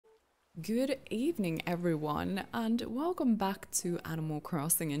Good evening, everyone, and welcome back to Animal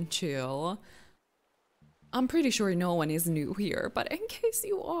Crossing and Chill. I'm pretty sure no one is new here, but in case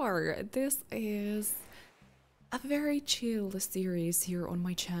you are, this is a very chill series here on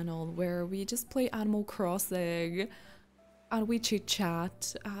my channel where we just play Animal Crossing and we chit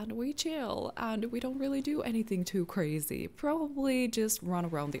chat and we chill and we don't really do anything too crazy. Probably just run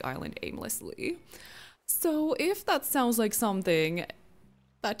around the island aimlessly. So if that sounds like something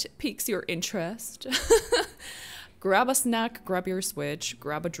that piques your interest, grab a snack, grab your Switch,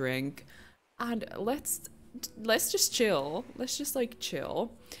 grab a drink, and let's just chill. Let's just like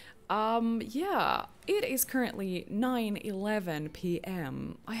chill. Yeah, it is currently 9:11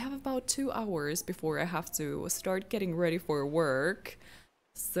 p.m. I have about 2 hours before I have to start getting ready for work.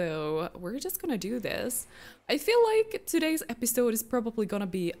 So we're just gonna do this. I feel like today's episode is probably gonna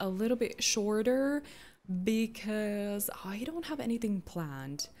be a little bit shorter because I don't have anything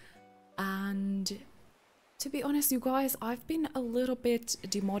planned. And to be honest, you guys, I've been a little bit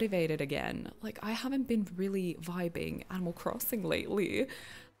demotivated again. Like, I haven't been really vibing Animal Crossing lately.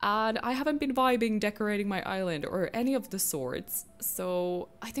 And I haven't been vibing decorating my island or any of the sorts. So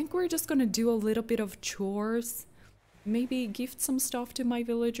I think we're just gonna do a little bit of chores. Maybe gift some stuff to my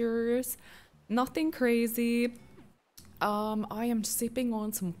villagers. Nothing crazy. I am sipping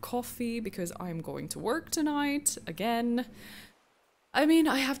on some coffee because I'm going to work tonight again. I mean,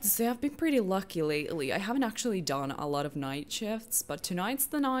 I have to say I've been pretty lucky lately. I haven't actually done a lot of night shifts, but tonight's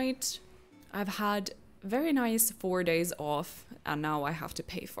the night. I've had very nice 4 days off and now I have to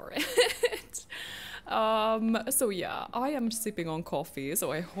pay for it. So yeah, I am sipping on coffee,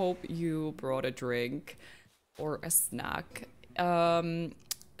 so I hope you brought a drink or a snack.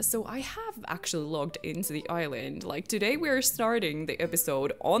 So I have actually logged into the island. Like, today we're starting the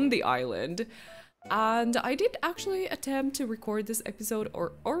episode on the island. And I did actually attempt to record this episode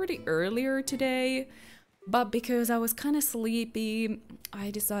already earlier today. But because I was kind of sleepy,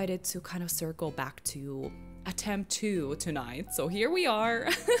 I decided to kind of circle back to attempt 2 tonight. So here we are.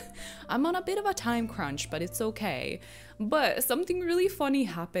 I'm on a bit of a time crunch, but it's okay. But something really funny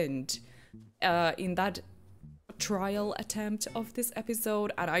happened in that trial attempt of this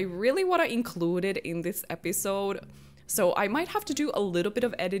episode, and I really want to include it in this episode, so I might have to do a little bit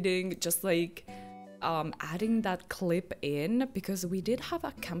of editing, just like adding that clip in, because we did have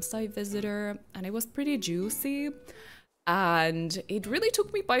a campsite visitor and it was pretty juicy and it really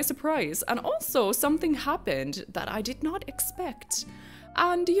took me by surprise, and also something happened that I did not expect.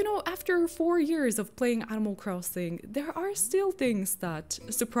 And you know, after 4 years of playing Animal Crossing, there are still things that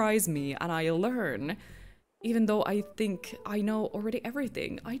surprise me and I learn. Even though I think I know already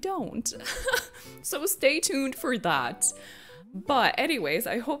everything, I don't. So stay tuned for that. But anyways,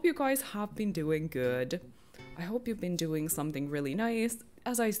 I hope you guys have been doing good. I hope you've been doing something really nice.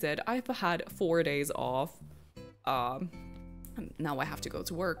 As I said, I've had 4 days off. Now I have to go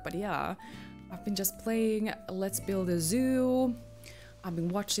to work, but yeah. I've been just playing Let's Build a Zoo. I've been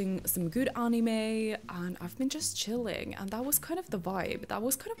watching some good anime and I've been just chilling, and that was kind of the vibe. That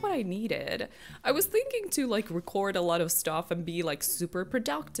was kind of what I needed. I was thinking to like record a lot of stuff and be like super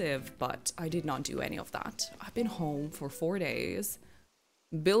productive, but I did not do any of that. I've been home for 4 days,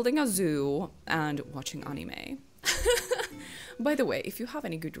 building a zoo and watching anime. By the way, if you have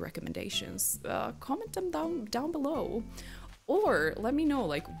any good recommendations, comment them down below. Or let me know,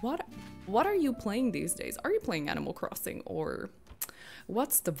 like, what are you playing these days? Are you playing Animal Crossing, or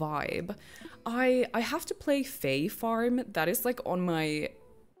what's the vibe? I have to play Fae Farm. That is like on my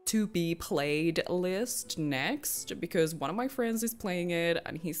to be played list next, because one of my friends is playing it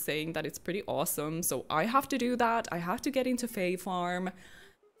and he's saying that it's pretty awesome. So I have to do that. I have to get into Fae Farm.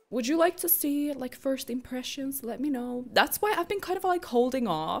 Would you like to see like first impressions? Let me know. That's why I've been kind of like holding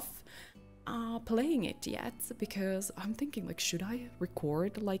off playing it yet, because I'm thinking like, should I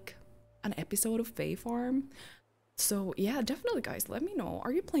record like an episode of Fae Farm? So yeah, definitely guys, let me know.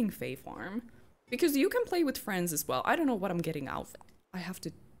 Are you playing Fae Farm? Because you can play with friends as well. I don't know what I'm getting out. I have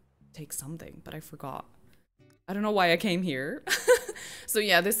to take something, but I forgot. I don't know why I came here. So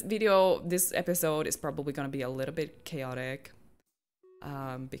yeah, this episode is probably gonna be a little bit chaotic.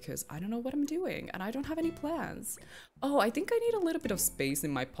 Because I don't know what I'm doing and I don't have any plans. Oh, I think I need a little bit of space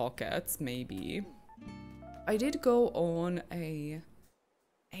in my pockets, maybe. I did go on a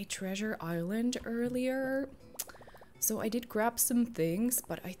treasure island earlier. So I did grab some things,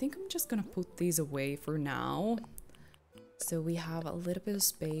 but I think I'm just gonna put these away for now. So we have a little bit of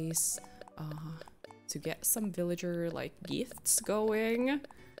space to get some villager like gifts going.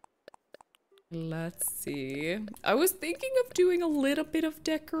 Let's see. I was thinking of doing a little bit of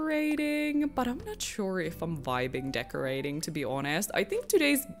decorating, but I'm not sure if I'm vibing decorating, to be honest. I think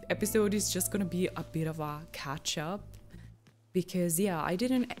today's episode is just gonna be a bit of a catch up because, yeah, I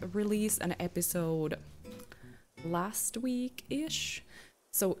didn't release an episode last week-ish.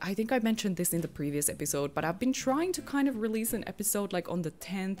 So I think I mentioned this in the previous episode, but I've been trying to kind of release an episode like on the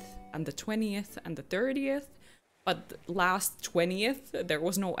 10th and the 20th and the 30th. But last 20th, there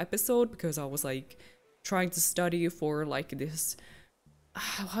was no episode because I was like trying to study for like this,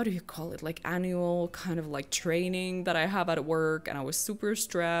 how do you call it? Like annual kind of like training that I have at work, and I was super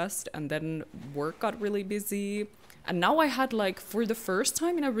stressed, and then work got really busy. And now I had like for the first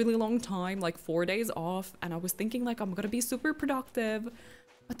time in a really long time, like 4 days off, and I was thinking like I'm gonna be super productive.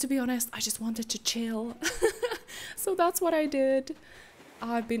 But to be honest, I just wanted to chill. So that's what I did.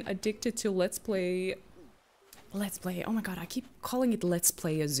 I've been addicted to Let's Play. Oh my god, I keep calling it Let's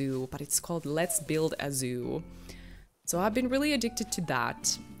Play a Zoo, but it's called Let's Build a Zoo. So I've been really addicted to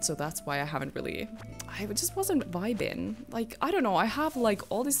that. So that's why I just wasn't vibing. Like, I don't know, I have like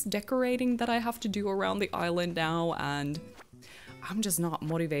all this decorating that I have to do around the island now, and I'm just not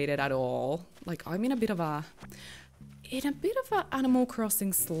motivated at all. Like, I'm in a bit of a Animal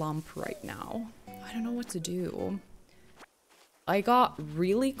Crossing slump right now. I don't know what to do. I got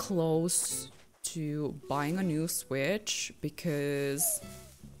really close to buying a new Switch because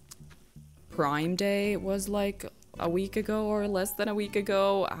Prime Day was like a week ago or less than a week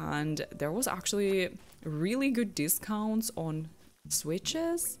ago, and there was actually really good discounts on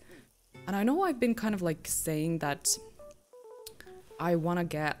Switches. And I know I've been kind of like saying that I want to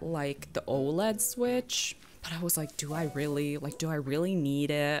get like the OLED Switch, but I was like, do I really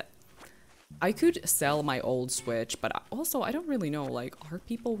need it? I could sell my old Switch, but also I don't really know, like, are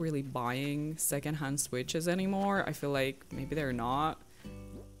people really buying secondhand Switches anymore? I feel like maybe they're not.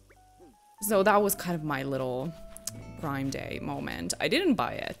 So that was kind of my little Prime Day moment. I didn't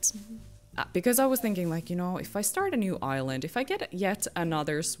buy it because I was thinking, like, you know, if I start a new island, if I get yet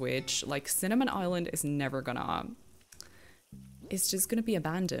another Switch, like Cinnamon Island is never gonna... It's just gonna be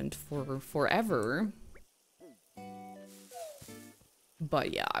abandoned for forever.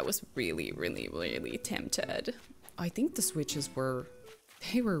 But yeah, I was really, really, really tempted. I think the Switches were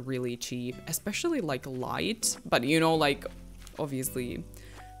really cheap, especially like light. But you know, like, obviously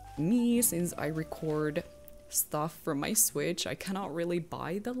me, since I record stuff from my Switch, I cannot really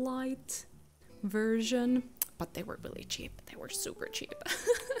buy the light version, but they were really cheap. They were super cheap.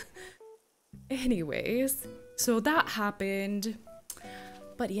 Anyways, so that happened.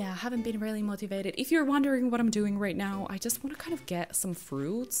 But yeah, I haven't been really motivated. If you're wondering what I'm doing right now, I just want to kind of get some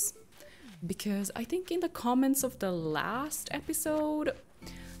fruits, because I think in the comments of the last episode,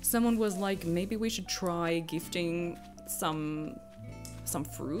 someone was like, maybe we should try gifting some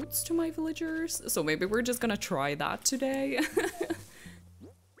fruits to my villagers. So maybe we're just gonna try that today.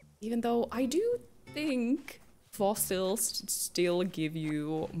 Even though I do think fossils still give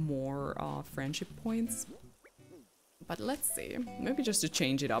you more friendship points. But let's see, maybe just to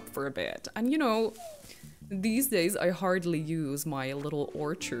change it up for a bit. And you know, these days I hardly use my little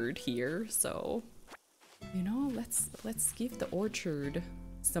orchard here, so you know, let's give the orchard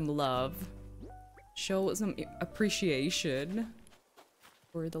some love. Show some appreciation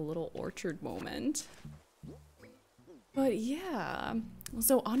for the little orchard moment. But yeah,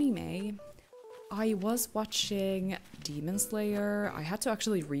 so anime. I was watching Demon Slayer. I had to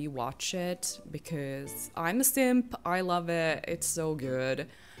actually re-watch it because I'm a simp. I love it. It's so good.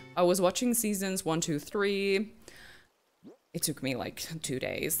 I was watching seasons 1, 2, 3. It took me like 2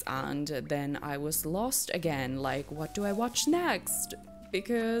 days, and then I was lost again. Like, what do I watch next?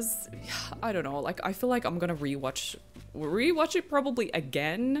 Because I don't know. Like, I feel like I'm gonna rewatch it probably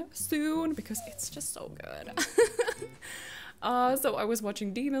again soon because it's just so good. So I was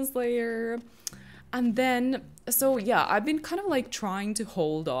watching Demon Slayer. And then, so yeah, I've been kind of like trying to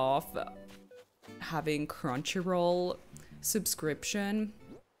hold off having Crunchyroll subscription.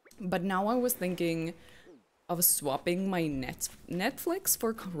 But now I was thinking of swapping my Netflix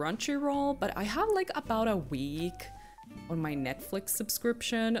for Crunchyroll. But I have like about a week on my Netflix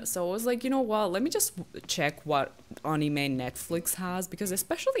subscription. So I was like, you know what, let me just check what anime Netflix has. Because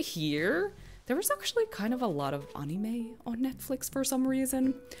especially here, there was actually kind of a lot of anime on Netflix for some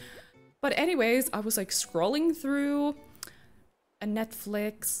reason. But anyways, I was like scrolling through a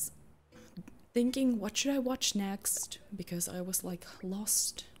Netflix thinking, what should I watch next? Because I was like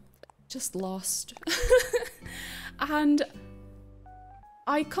lost, just lost. And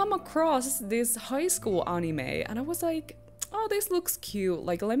I come across this high school anime and I was like, oh, this looks cute.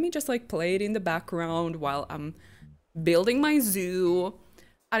 Like, let me just like play it in the background while I'm building my zoo.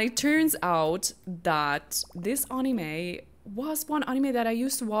 And it turns out that this anime was one anime that I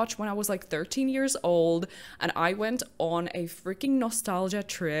used to watch when I was like 13 years old, and I went on a freaking nostalgia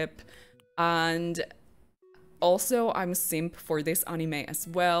trip. And also, I'm simp for this anime as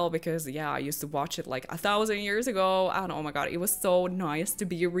well because, yeah, I used to watch it like 1,000 years ago, and oh my god, it was so nice to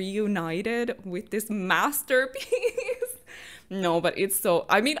be reunited with this masterpiece. No, but it's so,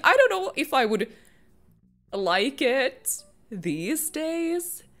 I mean, I don't know if I would like it these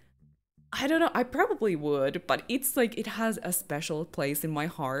days. I don't know, I probably would, but it's like, it has a special place in my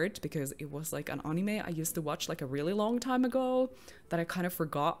heart because it was like an anime I used to watch like a really long time ago that I kind of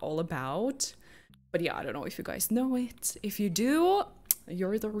forgot all about. But yeah, I don't know if you guys know it. If you do,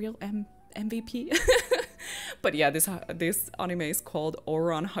 you're the real MVP. But yeah, this anime is called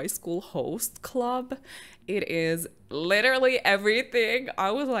Ouran High School Host Club. It is literally everything.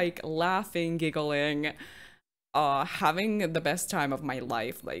 I was like laughing, giggling, having the best time of my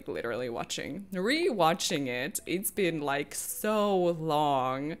life, like literally rewatching it. It's been like so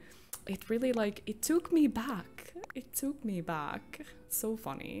long. It really like, it took me back. It took me back. So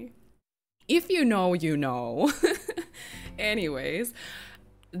funny. If you know, you know. Anyways,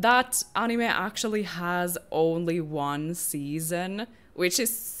 that anime actually has only one season, which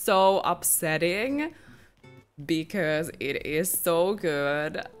is so upsetting because it is so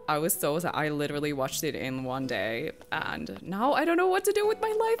good. I was so sad. I literally watched it in one day, and now I don't know what to do with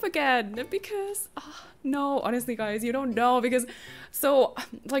my life again because no, honestly guys, you don't know, because so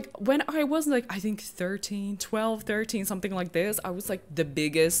like when I was like, I think 12 13 something like this, I was like the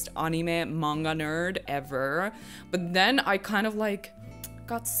biggest anime manga nerd ever, but then I kind of like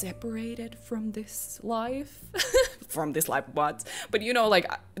got separated from this life. From this life, what? But you know, like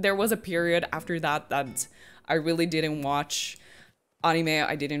there was a period after that I really didn't watch anime.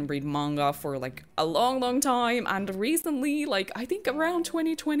 I didn't read manga for like a long time, and recently, like I think around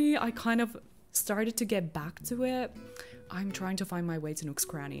 2020, I kind of started to get back to it. I'm trying to find my way to Nook's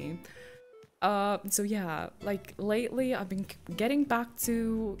Cranny. So yeah, like lately I've been getting back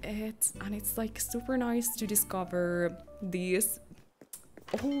to it, and it's like super nice to discover these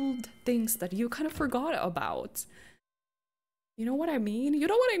old things that you kind of forgot about. You know what I mean? You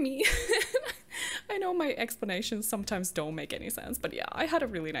know what I mean? I know my explanations sometimes don't make any sense, but yeah, I had a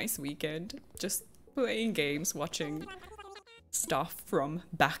really nice weekend just playing games, watching stuff from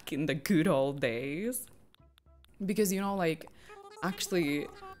back in the good old days. Because, you know, like, actually,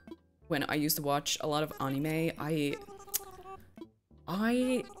 when I used to watch a lot of anime,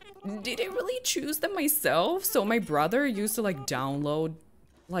 I didn't really choose them myself. So my brother used to like download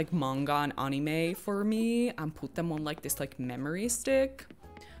like manga and anime for me and put them on like this like memory stick.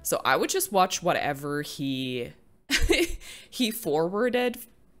 So I would just watch whatever he he forwarded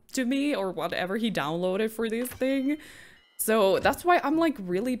to me or whatever he downloaded for this thing. So that's why I'm like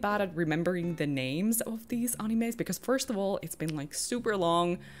really bad at remembering the names of these animes, because first of all, it's been like super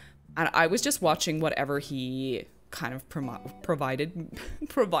long and I was just watching whatever he kind of provided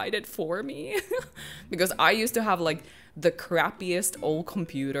for me. Because I used to have like the crappiest old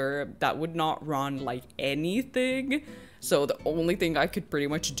computer that would not run like anything. So the only thing I could pretty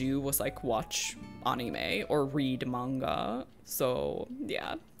much do was like watch anime or read manga. So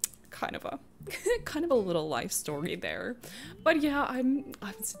yeah, kind of a little life story there. But yeah,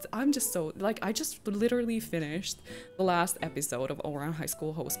 I'm just so like, I just literally finished the last episode of Ouran High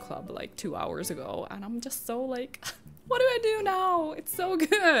School Host Club like 2 hours ago, and I'm just so like, what do I do now? It's so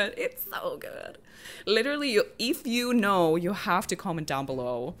good. It's so good. Literally, if you know, you have to comment down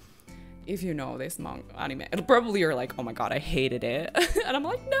below if you know this anime. It'll probably, you're like, oh my god, I hated it. And I'm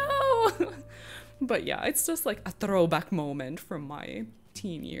like, no. But yeah, it's just like a throwback moment from my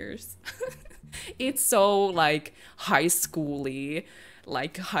teen years. It's so like high schooly,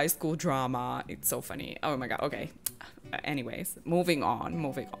 like high school drama. It's so funny. Oh my god. Okay. Anyways, moving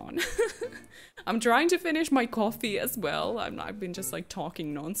on. I'm trying to finish my coffee as well. I've been just like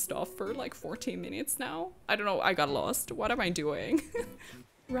talking non-stop for like 14 minutes now. I don't know, I got lost. What am I doing?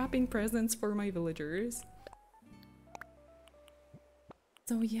 Wrapping presents for my villagers.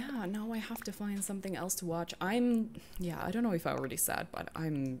 So yeah, now I have to find something else to watch. Yeah, I don't know if I already said, but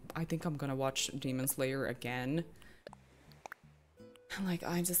I think I'm gonna watch Demon Slayer again. Like,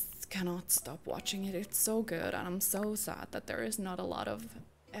 I just cannot stop watching it. It's so good, and I'm so sad that there is not a lot of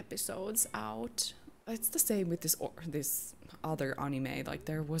episodes out. It's the same with this other anime. Like,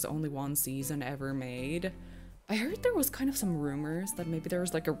 there was only one season ever made. I heard there was kind of some rumors that maybe there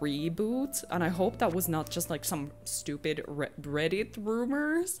was like a reboot, and I hope that was not just like some stupid Reddit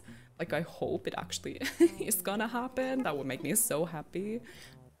rumors. Like, I hope it actually is gonna happen. That would make me so happy.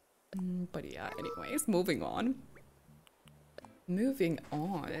 But yeah, anyways, moving on. moving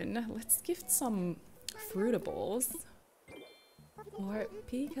on, let's gift some fruitables. Or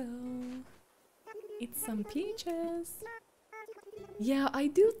Pico. Eat some peaches. Yeah, I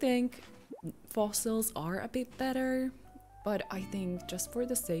do think fossils are a bit better, but I think just for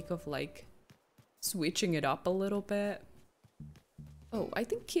the sake of like switching it up a little bit. Oh, I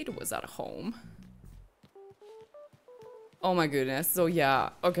think Kid was at home. Oh my goodness. So yeah,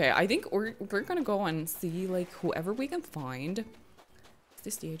 okay, I think we're gonna go and see like whoever we can find. Is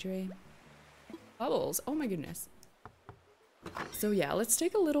this Deirdre? Bubbles. Oh my goodness. So yeah, let's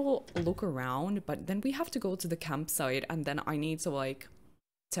take a little look around, but then we have to go to the campsite and then I need to like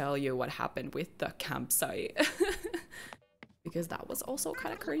tell you what happened with the campsite. Because that was also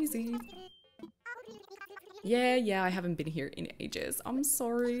kind of crazy. Yeah, I haven't been here in ages. I'm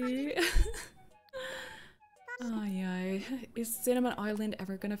sorry. Oh yeah, is Cinnamon Island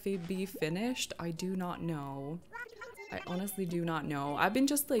ever gonna be finished? I do not know. I honestly do not know. I've been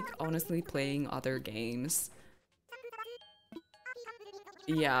just like honestly playing other games.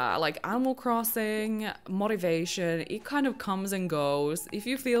 Yeah, like Animal Crossing, motivation, it kind of comes and goes. If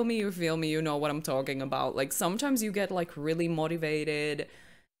you feel me, you feel me, you know what I'm talking about. Like sometimes you get like really motivated,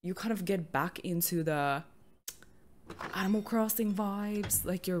 you kind of get back into the Animal Crossing vibes,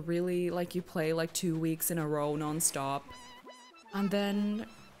 like you're really, like you play like 2 weeks in a row non-stop. And then,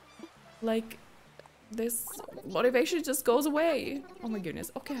 like, this motivation just goes away. Oh my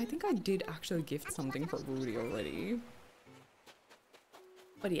goodness. Okay, I think I did actually gift something for Rudy already.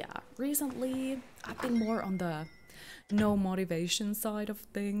 But yeah, recently I've been more on the no motivation side of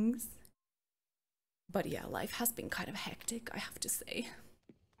things. But yeah, life has been kind of hectic, I have to say.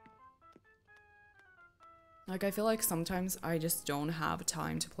 Like, I feel like sometimes I just don't have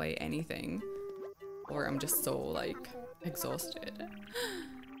time to play anything. Or I'm just so, like, exhausted.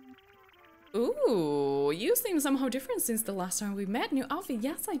 Ooh, you seem somehow different since the last time we met. New outfit.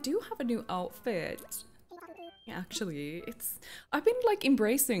 Yes, I do have a new outfit. Actually, I've been like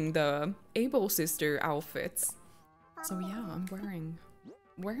embracing the Able Sister outfits. So yeah, I'm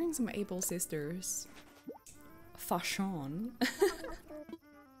wearing some Able Sisters fashion.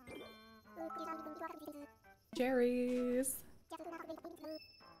 Cherries.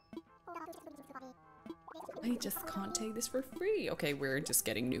 I just can't take this for free. Okay, we're just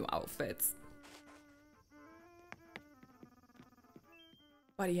getting new outfits.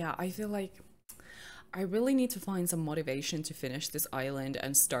 But yeah, I feel like I really need to find some motivation to finish this island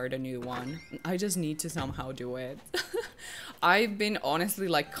and start a new one. I just need to somehow do it. I've been honestly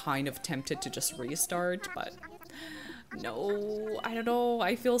like kind of tempted to just restart, but no, I don't know.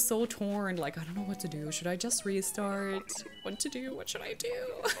 I feel so torn. Like, I don't know what to do. Should I just restart? What to do? What should I do?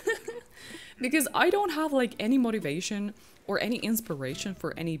 Because I don't have like any motivation or any inspiration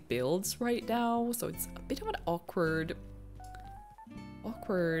for any builds right now. So it's a bit of an awkward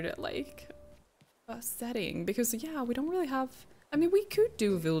like setting, because yeah, we don't really have, I mean, we could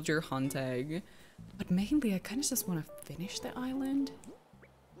do villager hunting, but mainly I kind of just want to finish the island.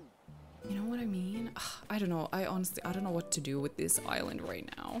 You know what I mean? Ugh, I don't know. I don't know what to do with this island right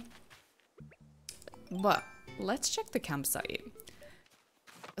now. But let's check the campsite.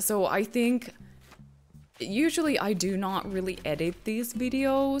 So I think usually I do not really edit these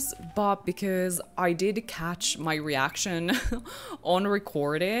videos, but because I did catch my reaction on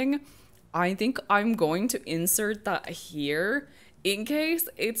recording, I think I'm going to insert that here in case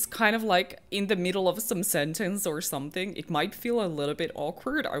it's kind of like in the middle of some sentence or something. It might feel a little bit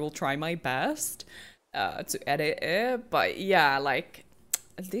awkward. I will try my best to edit it. But yeah, like,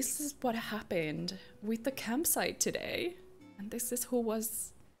 this is what happened with the campsite today. And this is who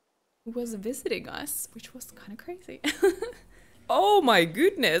was visiting us, which was kind of crazy. Oh my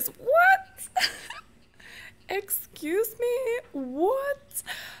goodness, what? Excuse me, what?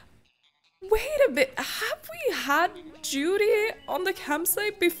 Wait a bit, have we had Judy on the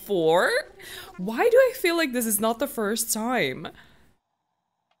campsite before? Why do I feel like this is not the first time?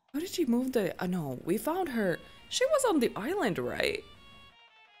 How did she move the... no, we found her. She was on the island, right?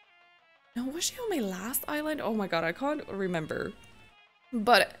 No, was she on my last island? Oh my god, I can't remember.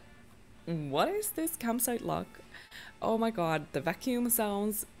 But what is this campsite luck? Oh my god, the vacuum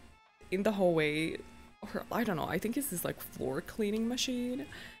sounds in the hallway. Or I don't know, I think it's this like floor cleaning machine.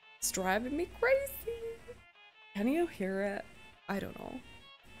 It's driving me crazy. Can you hear it? I don't know.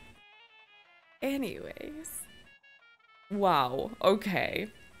 Anyways. Wow, okay.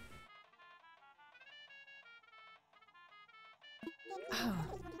 Oh,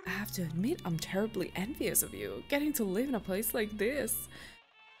 I have to admit, I'm terribly envious of you, getting to live in a place like this.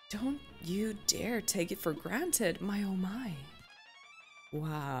 Don't you dare take it for granted, my oh my.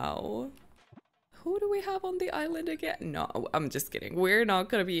 Wow. who do we have on the island again? No, I'm just kidding. We're not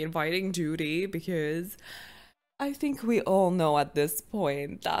gonna be inviting Judy because I think we all know at this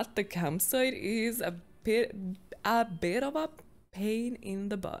point that the campsite is a bit of a pain in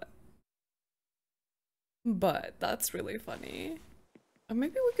the butt. But that's really funny.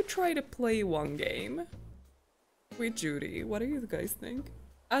 Maybe we could try to play one game with Judy. What do you guys think?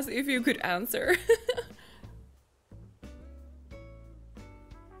 As if you could answer.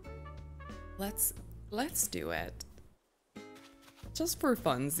 Let's do it. Just for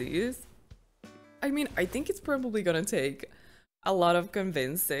funsies. I mean, I think it's probably gonna take a lot of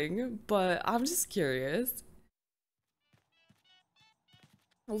convincing, but I'm just curious.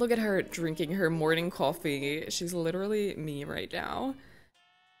 Look at her drinking her morning coffee. She's literally me right now.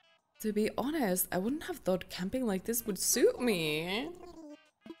 To be honest, I wouldn't have thought camping like this would suit me.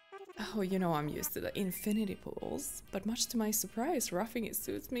 Oh, you know I'm used to the infinity pools, but much to my surprise, roughing it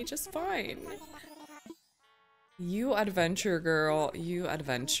suits me just fine. You adventure, girl. You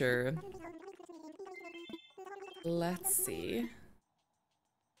adventure. Let's see.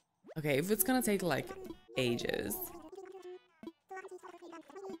 Okay, if it's gonna take like ages.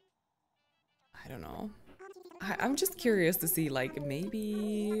 I don't know. I'm just curious to see like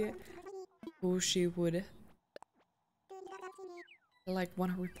maybe who she would like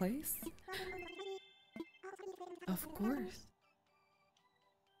want to replace. Of course.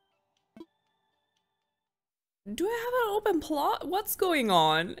 Do I have an open plot? What's going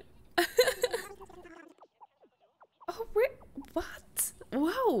on? Oh, what?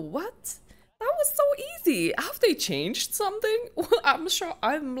 Wow, what? That was so easy. Have they changed something? I'm sure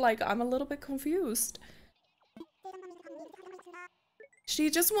I'm a little bit confused. She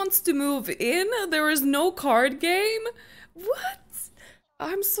just wants to move in? There is no card game? What?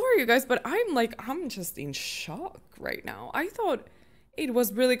 I'm sorry, you guys, but I'm just in shock right now. I thought it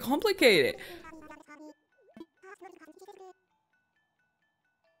was really complicated.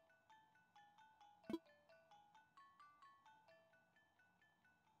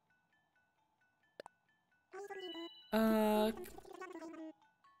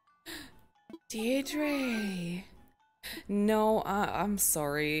 Deirdre. No, I'm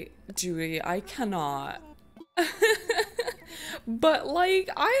sorry, Judy, I cannot. But like,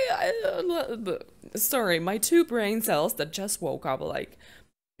 sorry, my two brain cells that just woke up like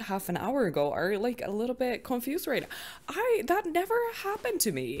half an hour ago are like a little bit confused right now. That never happened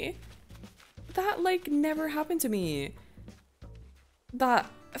to me. That like never happened to me. That,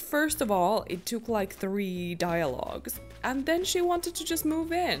 first of all, it took like 3 dialogues, and then she wanted to just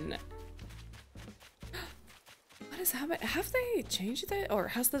move in. What is happening? Have they changed it, or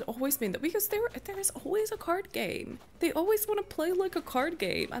has that always been that? Because there is always a card game. They always want to play like a card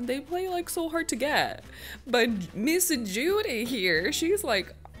game, and they play like so hard to get. But Miss Judy here, she's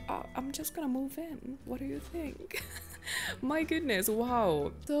like, I'm just gonna move in. What do you think? My goodness,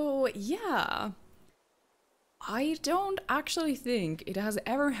 wow. So yeah. I don't actually think it has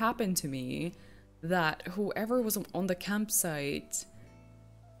ever happened to me that whoever was on the campsite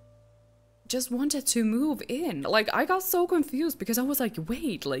just wanted to move in. Like, I got so confused because I was like,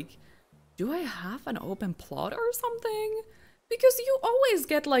 wait, like, do I have an open plot or something? Because you always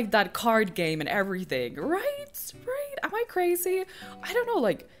get like that card game and everything, right? Right? Am I crazy? I don't know,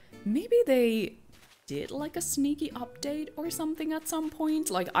 like, maybe they did like a sneaky update or something at some point.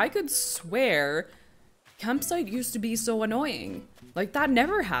 Like, I could swear campsite used to be so annoying. Like, that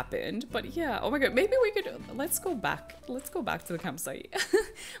never happened. But yeah, oh my god, maybe we could, let's go back to the campsite.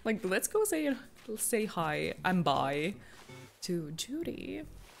 Like, let's go say hi and bye to Judy.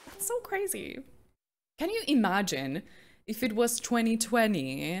 That's so crazy. Can you imagine if it was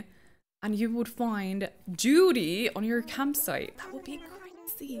 2020 and you would find Judy on your campsite? That would be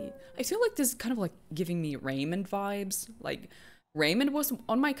crazy. I feel like this is kind of like giving me Raymond vibes. Like, Raymond was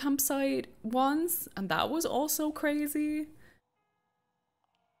on my campsite once, and that was also crazy.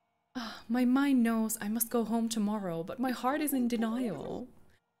 My mind knows I must go home tomorrow, but my heart is in denial.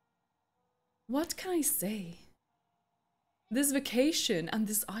 What can I say? This vacation and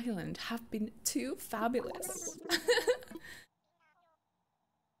this island have been too fabulous.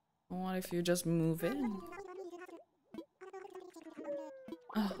 What if you just move in?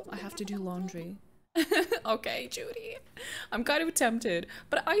 Oh, I have to do laundry. Okay, Judy. I'm kind of tempted,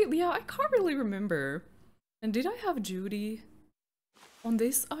 but I can't really remember. And did I have Judy on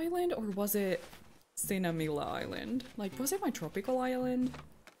this island, or was it Sinamila Island? Like, was it my tropical island?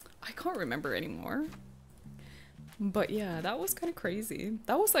 I can't remember anymore. But yeah, that was kind of crazy.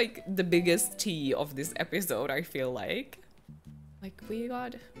 That was like the biggest tea of this episode, I feel like. Like, we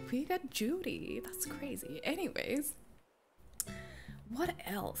got Judy. That's crazy. Anyways, what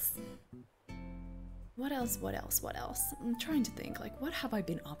else? What else? What else? What else? I'm trying to think, like, what have I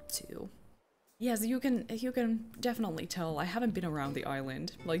been up to? Yes, you can definitely tell I haven't been around the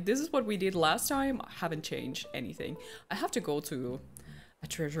island. Like, this is what we did last time. I haven't changed anything. I have to go to a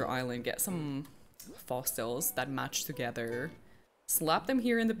treasure island, get some fossils that match together, slap them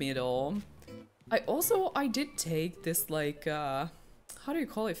here in the middle. I did take this, like, how do you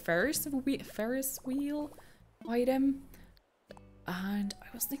call it? Ferris wheel item. And I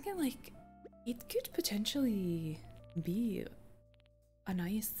was thinking, like, it could potentially be a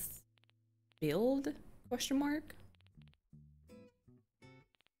nice build, question mark.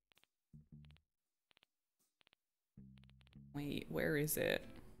 Wait, where is it?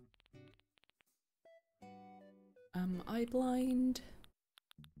 Am I blind?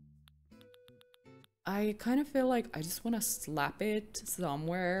 I kind of feel like I just want to slap it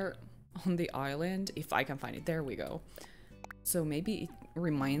somewhere on the island if I can find it. There we go. So maybe it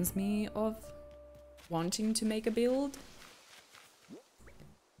reminds me of wanting to make a build.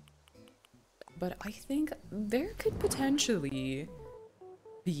 But I think there could potentially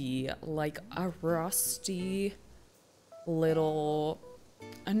be like a rusty little,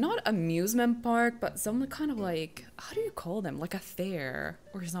 not amusement park, but some kind of like, how do you call them? Like a fair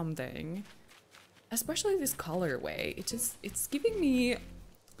or something. Especially this colorway. It's giving me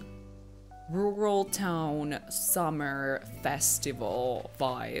rural town summer festival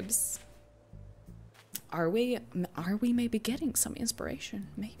vibes. Are we maybe getting some inspiration?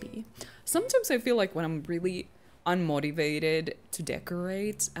 Maybe. Sometimes I feel like when I'm really unmotivated to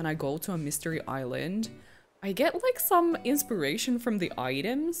decorate and I go to a mystery island, I get like some inspiration from the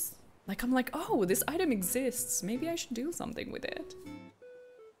items. Like I'm like, oh, this item exists. Maybe I should do something with it.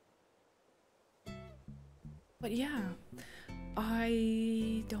 But yeah,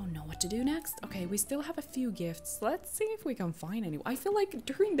 I don't know what to do next. Okay, we still have a few gifts. Let's see if we can find any. I feel like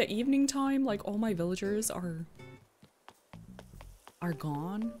during the evening time, like all my villagers are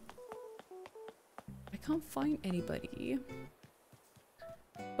gone. I can't find anybody.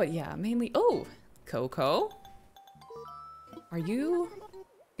 But yeah, mainly, oh, Coco. Are you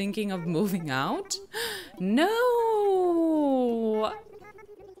thinking of moving out? No!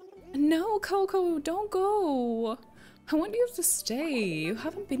 No, Coco, don't go. I want you to stay. You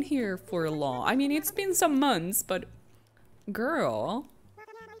haven't been here for long. I mean, it's been some months, but girl,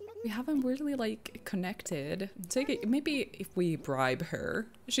 we haven't really like connected. Take it. Maybe if we bribe her,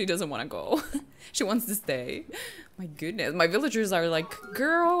 she doesn't want to go. She wants to stay. My goodness, my villagers are like,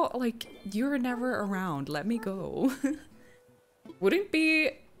 girl, like you're never around. Let me go. Wouldn't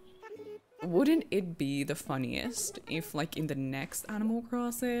it be the funniest if, like, in the next Animal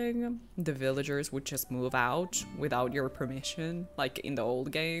Crossing, the villagers would just move out without your permission, like in the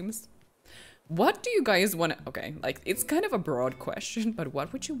old games? What do you guys want to... Okay, like, it's kind of a broad question, but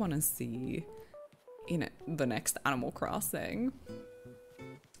what would you want to see in the next Animal Crossing?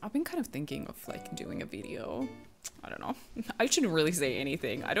 I've been kind of thinking of, like, doing a video. I don't know. I shouldn't really say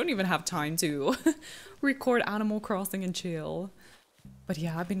anything. I don't even have time to record Animal Crossing and chill. But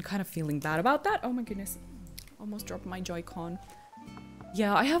yeah, I've been kind of feeling bad about that. Oh my goodness. Almost dropped my Joy-Con.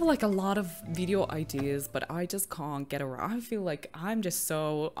 Yeah, I have like a lot of video ideas, but I just can't get around. I feel like I'm just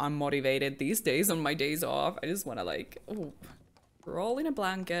so unmotivated these days on my days off. I just want to like, oh, roll in a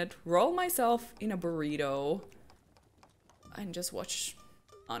blanket, roll myself in a burrito, and just watch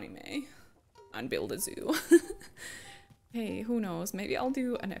anime and build a zoo. Hey, who knows? Maybe I'll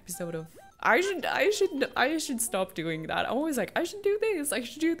do an episode of... I should stop doing that. I'm always like, I should do this, I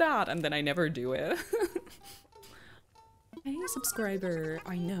should do that, and then I never do it. Hey, subscriber,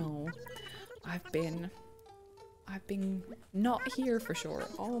 I know. I've been not here for sure.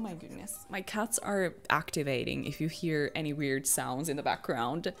 Oh my goodness. My cats are activating. If you hear any weird sounds in the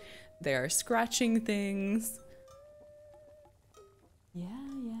background, they are scratching things. Yeah.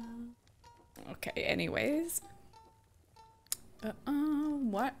 Okay, anyways.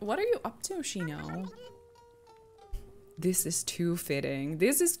 What are you up to, Shino? This is too fitting.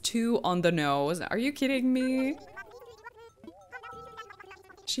 This is too on the nose. Are you kidding me?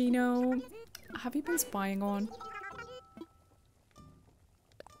 Shino, have you been spying on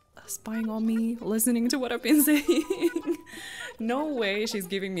me? Listening to what I've been saying? No way she's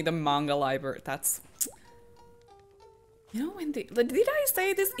giving me the manga library. That's... You know, when did I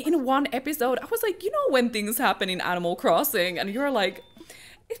say this in one episode? I was like, you know when things happen in Animal Crossing and you're like,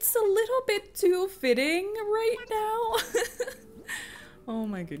 it's a little bit too fitting right now. Oh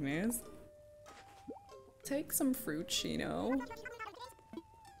my goodness. Take some fruit, Shino.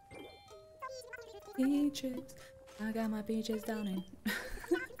 Peaches. I got my peaches down in.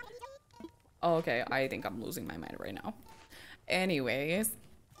 Oh, okay, I think I'm losing my mind right now. Anyways.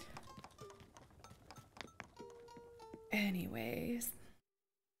 Anyways,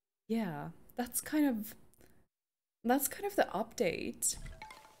 yeah, that's kind of the update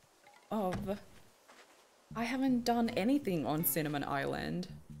of I haven't done anything on Cinnamon Island.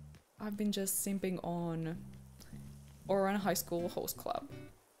 I've been just simping on Oran High School Host Club.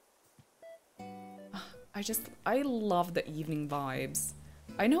 I love the evening vibes.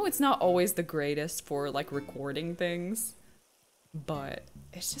 I know it's not always the greatest for like recording things, but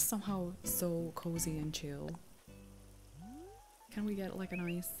it's just somehow so cozy and chill. Can we get like a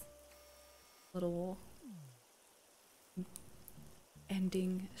nice little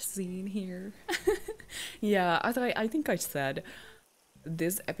ending scene here? Yeah, I think I said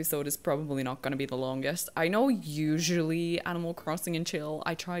this episode is probably not gonna be the longest. I know usually Animal Crossing and Chill,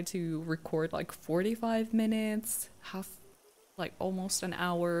 I try to record like 45 minutes, like almost an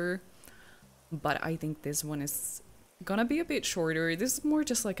hour, but I think this one is gonna be a bit shorter. This is more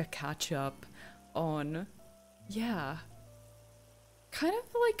just like a catch up on, yeah, kind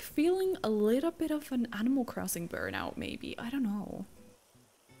of like feeling a little bit of an Animal Crossing burnout maybe. I don't know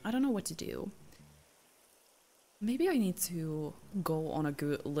what to do. Maybe I need to go on a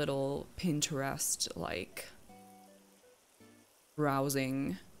good little Pinterest, like,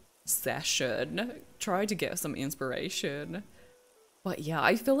 browsing session. Try to get some inspiration. But yeah,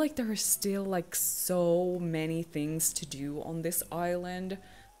 I feel like there are still, like, so many things to do on this island.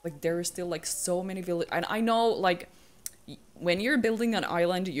 Like, there are still, like, so many villages. And I know, like, when you're building an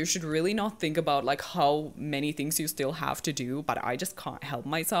island, you should really not think about like how many things you still have to do, but I just can't help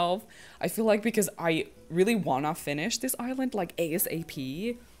myself. I feel like because I really wanna finish this island like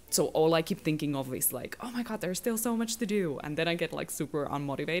ASAP, so all I keep thinking of is like, oh my god, there's still so much to do, and then I get like super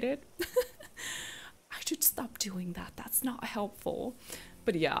unmotivated. I should stop doing that, that's not helpful.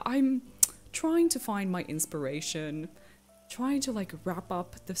 But yeah, I'm trying to find my inspiration, trying to like wrap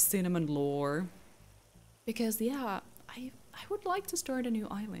up the cinnamon lore, because yeah, I would like to start a new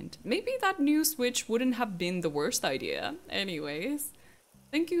island. Maybe that new Switch wouldn't have been the worst idea. Anyways,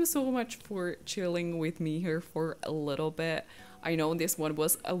 thank you so much for chilling with me here for a little bit. I know this one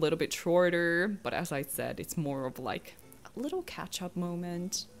was a little bit shorter, but as I said, it's more of like a little catch-up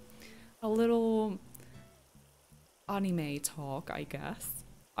moment. A little anime talk, I guess.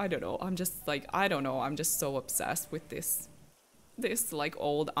 I don't know, I'm just like, I don't know, I'm just so obsessed with this like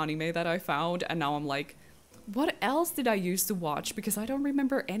old anime that I found, and now I'm like, what else did I used to watch? Because I don't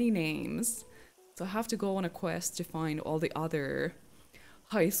remember any names. So I have to go on a quest to find all the other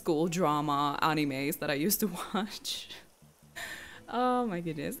high school drama animes that I used to watch. Oh my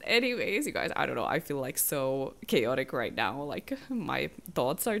goodness. Anyways, you guys, I don't know. I feel like so chaotic right now. Like my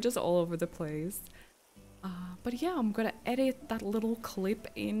thoughts are just all over the place. But yeah, I'm gonna edit that little clip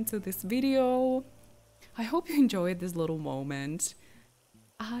into this video. I hope you enjoyed this little moment.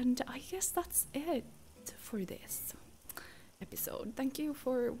 And I guess that's it for this episode. Thank you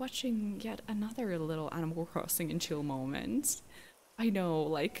for watching yet another little Animal Crossing and Chill moment. I know,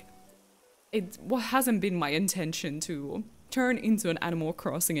 like, it hasn't been my intention to turn into an Animal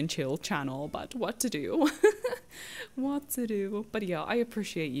Crossing and Chill channel, but what to do? What to do? But yeah, I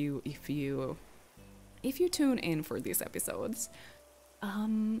appreciate you if you tune in for these episodes.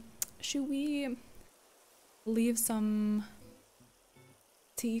 Should we leave some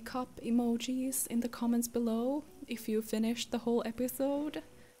teacup emojis in the comments below if you finished the whole episode?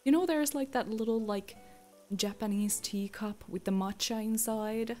 You know, there's like that little like Japanese teacup with the matcha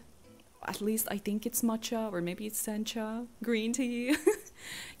inside. At least I think it's matcha, or maybe it's sencha green tea.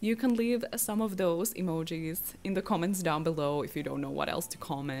 You can leave some of those emojis in the comments down below if you don't know what else to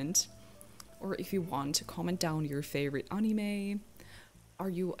comment, or if you want to comment down your favorite anime. Are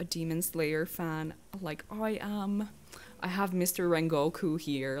you a Demon Slayer fan like I am? I have Mr. Rengoku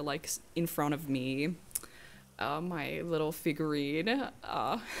here, like, in front of me. My little figurine.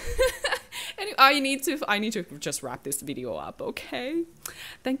 Anyway, I need to just wrap this video up, okay?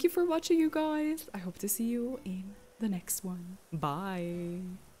 Thank you for watching, you guys. I hope to see you in the next one. Bye.